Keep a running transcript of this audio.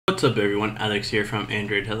What's up everyone, Alex here from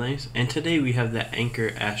Android Headlines, and today we have the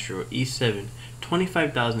Anker Astro E7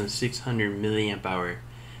 25,600 milliamp hour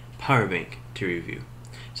power bank to review.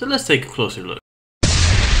 So let's take a closer look.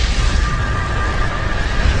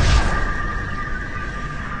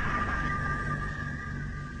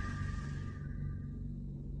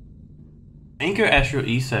 Anker Astro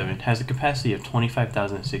E7 has a capacity of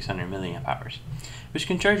 25,600 milliamp hours, which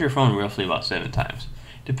can charge your phone roughly about 7 times,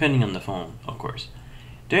 depending on the phone, of course.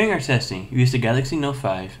 During our testing, we used the Galaxy Note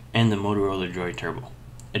 5 and the Motorola Droid Turbo.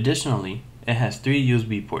 Additionally, it has 3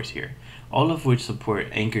 USB ports here, all of which support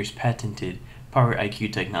Anker's patented Power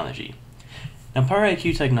IQ technology. Now, Power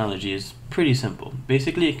IQ technology is pretty simple.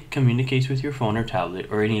 Basically, it communicates with your phone or tablet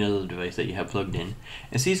or any other device that you have plugged in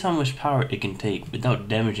and sees how much power it can take without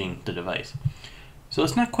damaging the device. So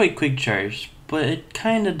it's not quite quick charge, but it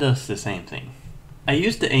kinda does the same thing. I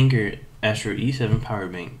used the Anker Astro E7 power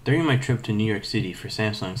bank during my trip to New York City for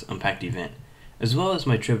Samsung's Unpacked event, as well as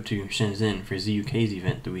my trip to Shenzhen for ZUK's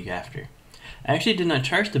event the week after. I actually did not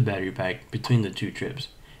charge the battery pack between the 2 trips,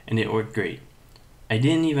 and it worked great. I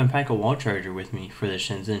didn't even pack a wall charger with me for the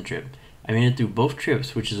Shenzhen trip. I made it through both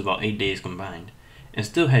trips, which is about 8 days combined, and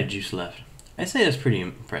still had juice left. I'd say that's pretty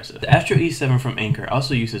impressive. The Astro E7 from Anker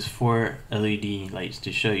also uses 4 LED lights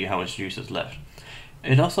to show you how much juice is left.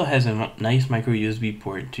 It also has a nice micro USB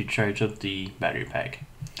port to charge up the battery pack.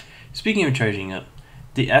 Speaking of charging up,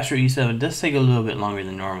 the Astro E7 does take a little bit longer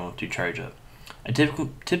than normal to charge up. I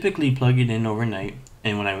typically plug it in overnight,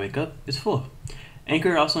 and when I wake up, it's full.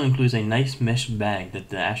 Anker also includes a nice mesh bag that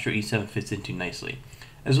the Astro E7 fits into nicely,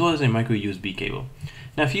 as well as a micro USB cable.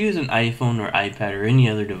 Now, if you use an iPhone or iPad or any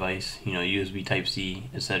other device, USB Type-C,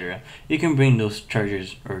 etc., you can bring those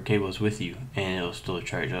chargers or cables with you and it'll still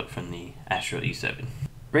charge up from the Astro E7.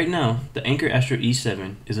 Right now, the Anker Astro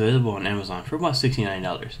E7 is available on Amazon for about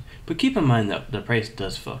 $69, but keep in mind that the price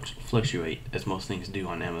does fluctuate, as most things do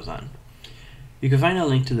on Amazon. You can find a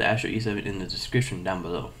link to the Astro E7 in the description down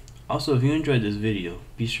below. Also, if you enjoyed this video,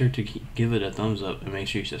 be sure to give it a thumbs up and make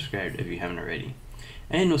sure you subscribe if you haven't already.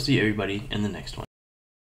 And we'll see everybody in the next one.